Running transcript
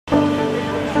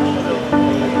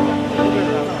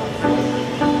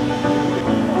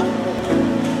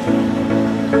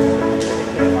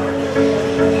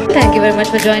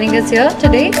for joining us here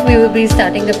today. We will be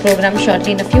starting the program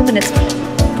shortly in a few minutes. Ladies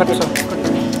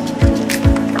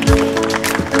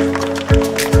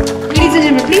and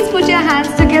gentlemen, please put your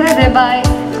hands together thereby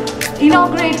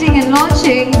inaugurating and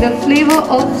launching the Flavour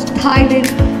of Thailand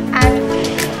and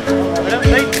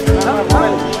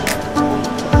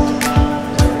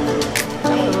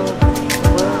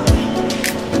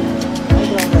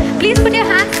please put your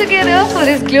hands together for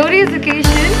this glorious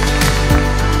occasion.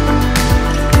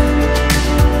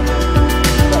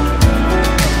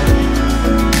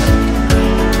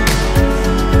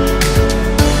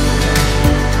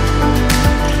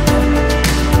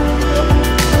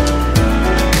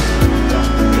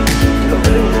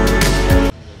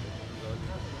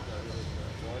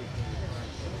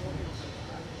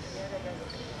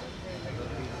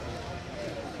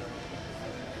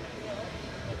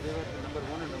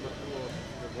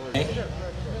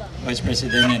 Vice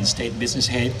President and State Business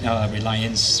Head,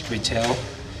 Reliance Retail,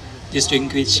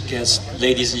 distinguished guests,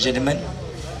 ladies and gentlemen.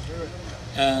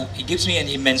 It gives me an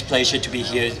immense pleasure to be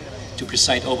here to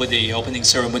preside over the opening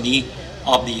ceremony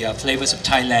of the Flavours of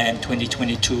Thailand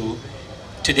 2022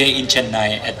 today in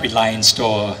Chennai at Reliance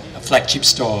store, a flagship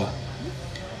store.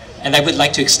 And I would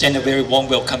like to extend a very warm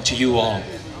welcome to you all.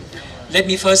 Let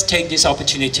me first take this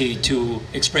opportunity to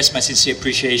express my sincere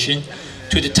appreciation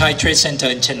to the Thai Trade Center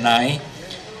in Chennai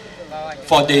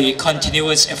for the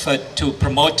continuous effort to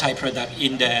promote Thai product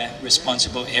in the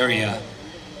responsible area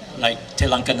like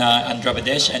Telangana, Andhra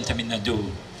Pradesh and Tamil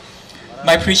Nadu.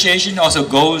 My appreciation also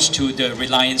goes to the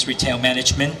Reliance Retail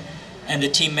Management and the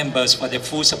team members for their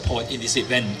full support in this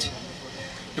event.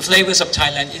 The Flavours of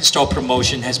Thailand in-store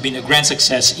promotion has been a grand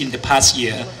success in the past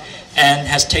year and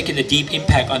has taken a deep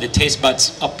impact on the taste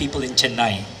buds of people in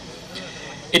Chennai.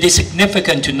 It is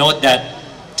significant to note that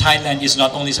Thailand is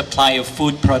not only a supplier of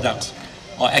food products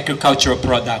or agricultural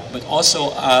products, but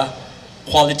also a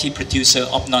quality producer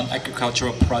of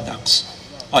non-agricultural products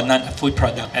or non-food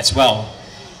products as well.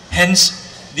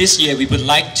 Hence, this year we would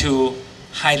like to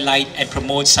highlight and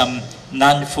promote some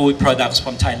non-food products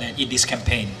from Thailand in this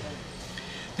campaign.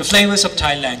 The Flavours of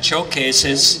Thailand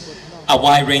showcases a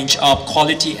wide range of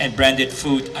quality and branded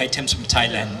food items from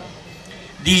Thailand.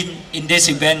 In this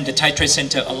event, the Thai Trade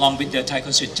Center, along with the Thai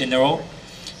Consulate General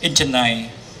in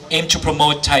Chennai, aim to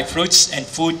promote Thai fruits and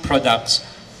food products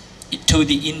to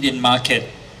the Indian market.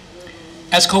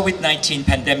 As COVID-19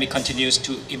 pandemic continues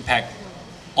to impact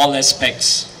all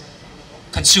aspects,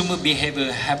 consumer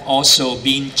behavior have also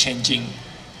been changing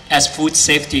as food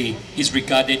safety is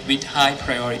regarded with high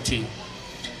priority.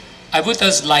 I would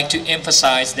thus like to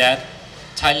emphasize that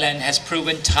Thailand has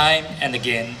proven time and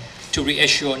again to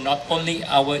reassure not only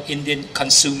our Indian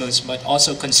consumers but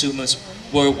also consumers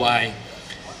worldwide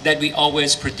that we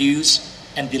always produce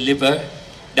and deliver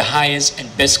the highest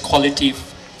and best quality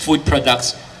food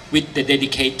products with the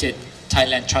dedicated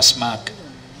Thailand Trust Mark.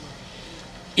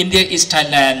 India is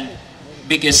Thailand's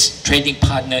biggest trading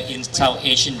partner in South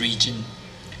Asian region.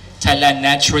 Thailand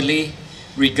naturally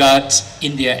regards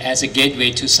India as a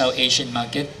gateway to South Asian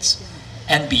markets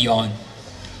and beyond.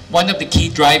 One of the key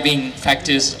driving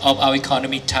factors of our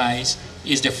economy ties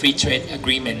is the free trade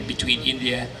agreement between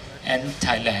India and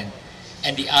Thailand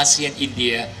and the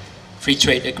ASEAN-India Free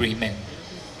Trade Agreement.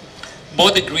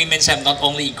 Both agreements have not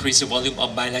only increased the volume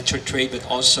of bilateral trade but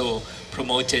also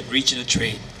promoted regional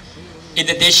trade. In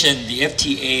addition, the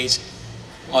FTAs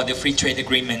or the free trade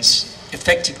agreements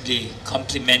effectively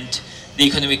complement the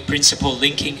economic principle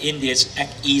linking India's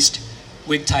Act East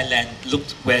with Thailand Look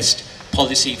West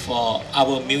policy for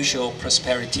our mutual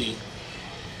prosperity.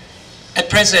 At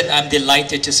present, I'm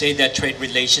delighted to say that trade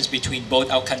relations between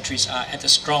both our countries are at a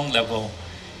strong level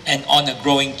and on a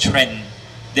growing trend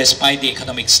despite the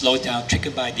economic slowdown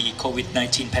triggered by the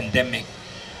COVID-19 pandemic.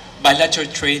 Bilateral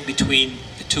trade between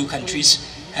the two countries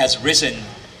has risen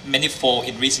manifold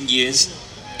in recent years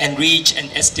and reached an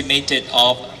estimated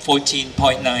of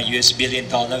 $14.9 billion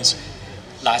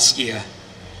last year,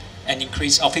 an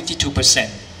increase of 52%.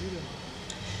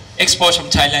 Exports from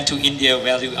Thailand to India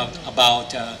value of about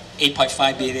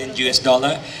 $8.5 billion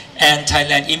and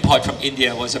Thailand import from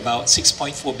India was about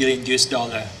 $6.4 billion.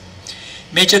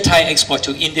 Major Thai exports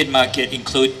to Indian market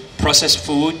include processed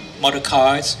food, motor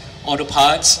cars, auto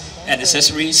parts and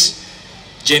accessories,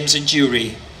 gems and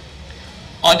jewelry.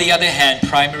 On the other hand,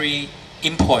 primary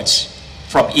imports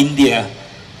from India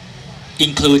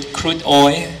include crude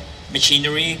oil,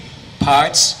 machinery,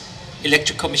 parts,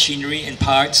 electrical machinery and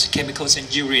parts, chemicals and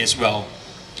jewelry as well.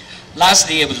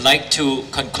 Lastly, I would like to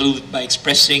conclude by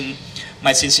expressing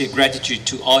my sincere gratitude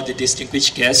to all the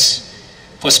distinguished guests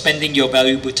for spending your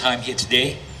valuable time here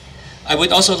today. I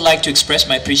would also like to express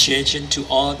my appreciation to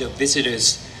all the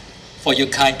visitors for your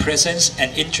kind presence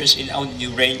and interest in our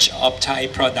new range of Thai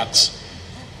products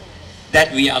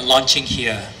that we are launching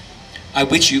here. I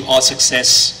wish you all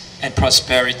success and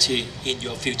prosperity in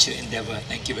your future endeavor.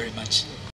 Thank you very much.